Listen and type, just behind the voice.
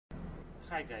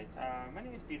Hi guys, my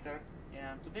name is Peter,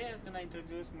 and today I'm gonna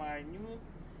introduce my new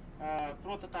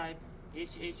prototype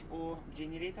HHO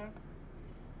generator.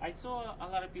 I saw a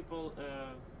lot of people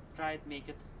try to make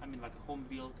it, like a home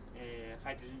built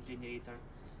hydrogen generator,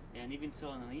 and even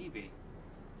selling on eBay.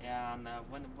 And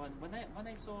when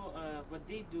I saw what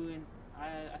they doing,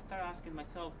 I started asking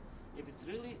myself if it's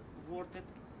really worth it.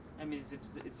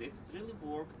 If it's really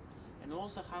work, and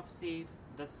also how safe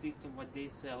that system what they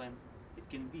selling it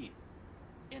can be.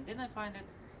 And then I find that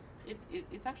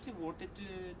it's actually worth it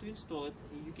to install it.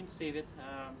 You can save it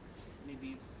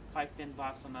maybe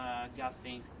 $5-10 on a gas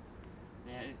tank.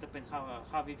 It depends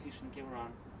how efficient can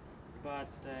run. But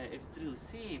if it's really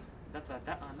safe, that's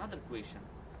another question.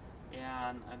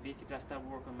 And basically I start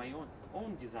working on my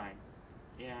own design,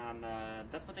 and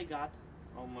that's what I got.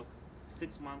 Almost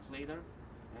 6 months later,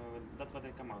 that's what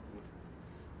I come out with.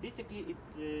 Basically, it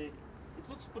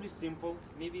looks pretty simple.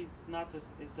 Maybe it's not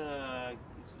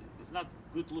it's not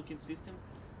good looking system,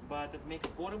 but it makes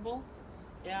it portable,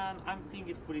 and I think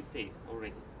it's pretty safe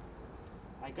already.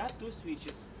 I got two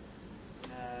switches.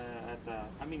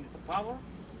 It's a power.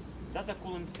 That's a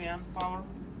cooling fan power.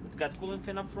 It's got cooling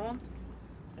fan up front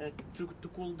to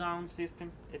cool down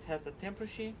system. It has a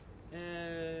temperature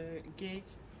gauge,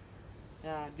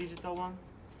 digital one,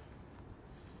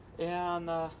 and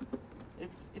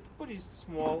it's pretty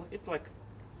small. It's like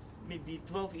maybe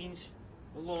 12-inch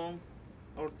long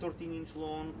or 13-inch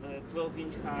long,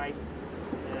 12-inch high,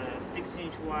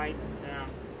 6-inch wide.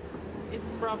 It's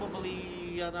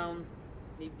probably around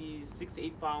maybe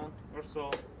 6-8 pounds or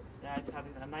so. It has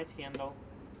a nice handle.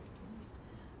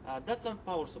 That's a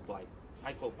power supply.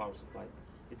 I call power supply.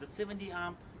 It's a 70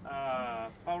 amp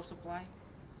power supply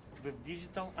with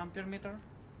digital ampere meter.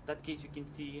 That case you can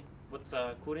see what's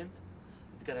current.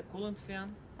 It's got a coolant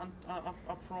fan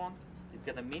up front. It's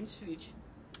got a main switch,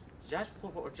 just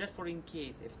for in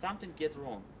case if something get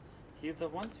wrong. Here's the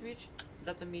one switch.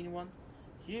 That's the main one.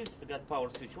 Here's got power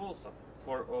switch also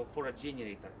for a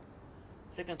generator.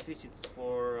 Second switch is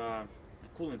for a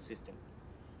cooling system.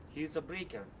 Here's a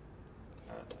breaker,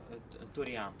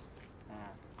 30 amps,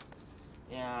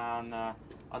 and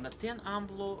on a 10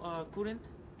 amp current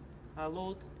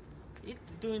load,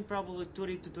 it's doing probably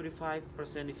 30 to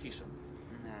 35% efficient.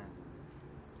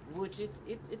 Which it's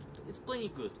plenty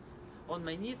good. On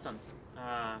my Nissan,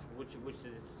 which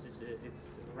is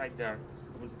it's right there,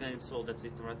 we're gonna install that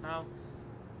system right now.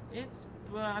 It's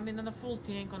on a full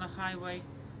tank on a highway,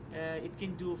 it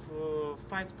can do for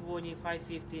 520,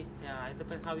 550. It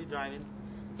depends how you're driving.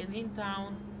 And in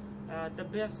town, the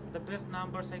best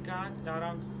numbers I got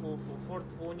around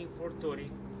 420, 430,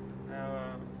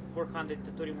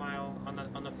 430 mile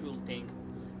on a fuel tank,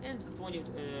 and it's a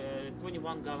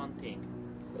 21 gallon tank.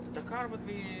 The car what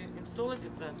we installed,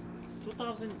 it's a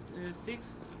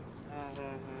 2006 it's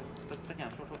a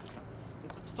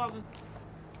 2000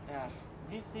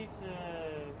 V6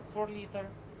 4 liter.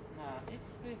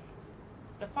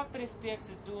 The factory specs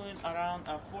is doing around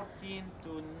 14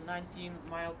 to 19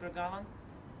 mile per gallon.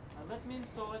 Let me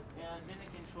install it, and then I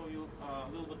can show you a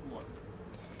little bit more.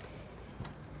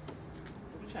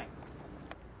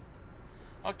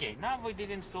 Okay, now we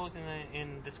did install it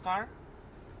in this car.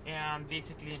 And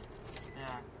basically,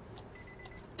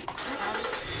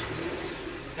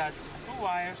 got two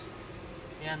wires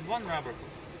and one rubber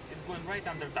hook. It's going right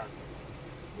under that,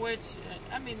 which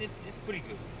it's pretty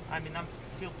good. I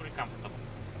feel pretty comfortable.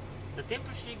 The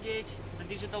temperature gauge, the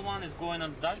digital one, is going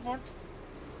on the dashboard.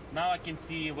 Now I can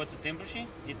see what's the temperature.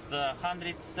 It's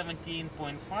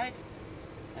 117.5,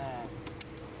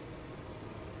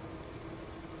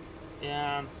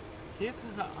 and here's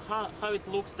how it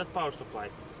looks. That power supply.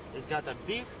 It's got a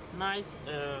big, nice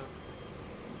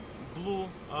blue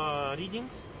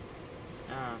readings.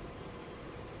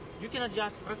 You can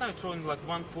adjust. Right now it's showing like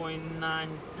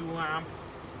 1.92 amp.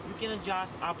 You can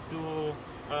adjust up to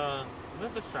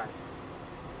let's try.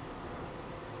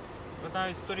 Right now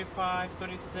it's 35,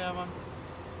 37,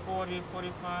 40,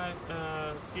 45,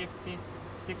 50,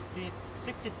 60,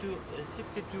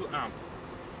 62 amp.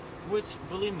 Which,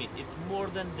 believe me, it's more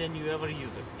than you ever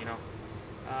use it.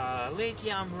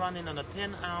 Lately I'm running on a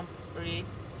 10 amp rate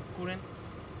current,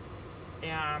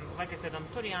 and like I said, on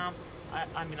 30 amp,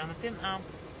 on a 10 amp,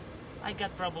 I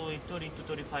got probably 30 to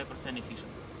 35%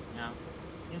 efficient.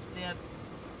 Instead,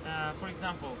 for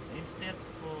example, instead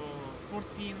for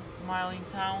 14 mile in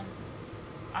town,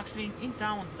 actually in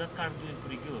town that car doing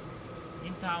pretty good.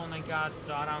 In town I got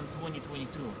around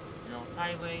 20-22.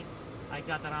 Highway I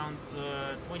got around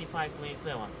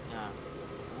 25-27.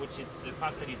 Which is the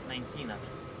factory is 19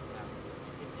 actually.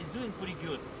 It's doing pretty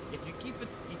good. If you keep it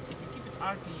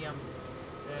RPM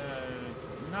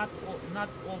not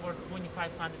over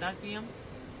 2500 RPM,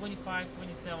 25,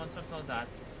 27, something like that.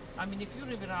 I mean, if you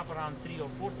rev it up around 3 or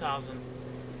 4,000,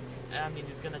 I mean,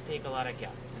 it's gonna take a lot of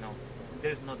gas, you know.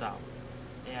 There's no doubt.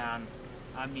 And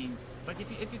I mean, but if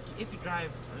you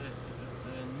drive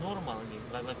normally,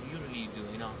 like usually you do,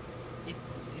 you know, it's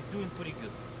doing pretty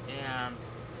good. And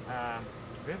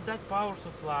with that power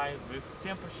supply, with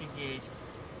temperature gauge,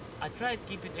 I try to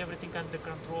keep everything under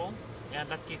control. And in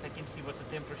that case, I can see what's the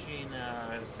temperature in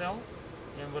cell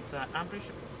and what's the amperage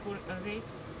rate.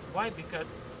 Why? Because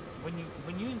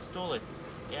when you install it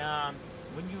and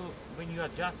when you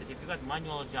adjust it, if you got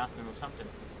manual adjustment or something,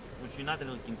 which you not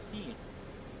really can see,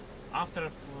 after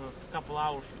a couple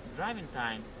hours driving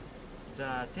time,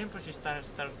 the temperature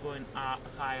starts going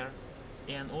higher,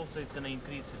 and also it's gonna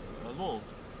increase load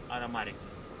automatically.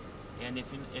 And if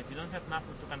you don't have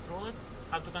nothing to control it,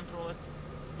 how to control it?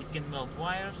 It can melt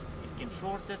wires, it can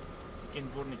short it can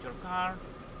burn at your car.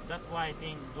 That's why I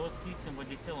think those systems what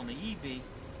they sell on the eBay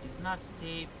is not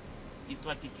safe. It's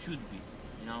like it should be.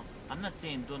 You know, I'm not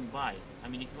saying don't buy it. I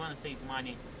mean, if you want to save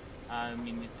money, I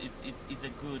mean, it's a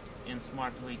good and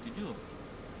smart way to do.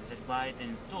 Just buy it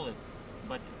and install it,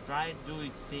 but try to do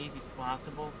it safe as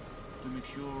possible to make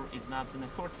sure it's not gonna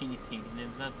hurt anything and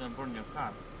it's not gonna burn your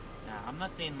car. I'm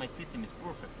not saying my system is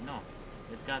perfect. No,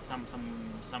 it's got some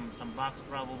bugs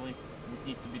probably which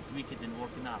need to be tweaked and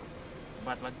working out.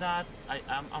 But like that,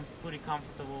 I'm pretty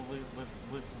comfortable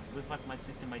with what my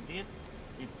system I did.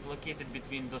 It's located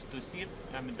between those two seats,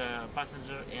 I mean the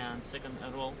passenger and second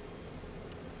row.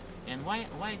 And why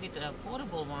I did a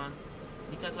portable one?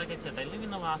 Because like I said, I live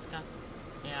in Alaska,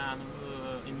 and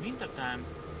in winter time,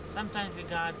 sometimes we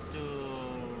got to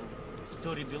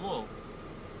 30 below,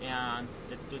 and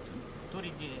the 30,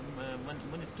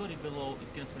 when it's 30 below,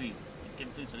 it can freeze. It can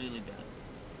freeze really bad.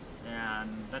 And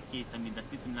in that case, I mean, the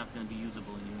system not going to be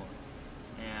usable anymore.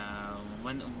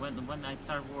 When I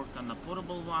start work on a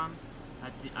portable one,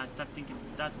 I start thinking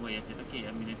that way. I said, okay,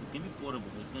 I mean, if it's going to be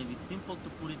portable, it's going to be simple to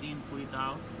put it in, put it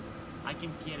out. I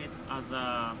can carry it as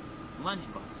a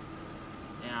lunchbox.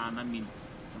 And I mean,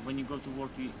 when you go to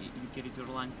work, you carry your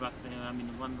lunchbox, I mean,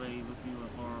 one way with you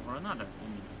or another. I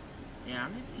mean,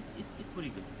 and it's pretty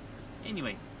good.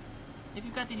 Anyway, if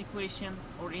you got any question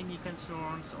or any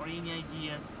concerns or any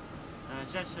ideas,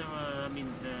 just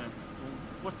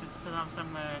posted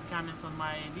some comments on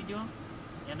my video,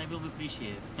 and I will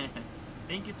appreciate it.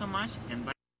 Thank you so much, and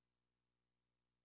bye.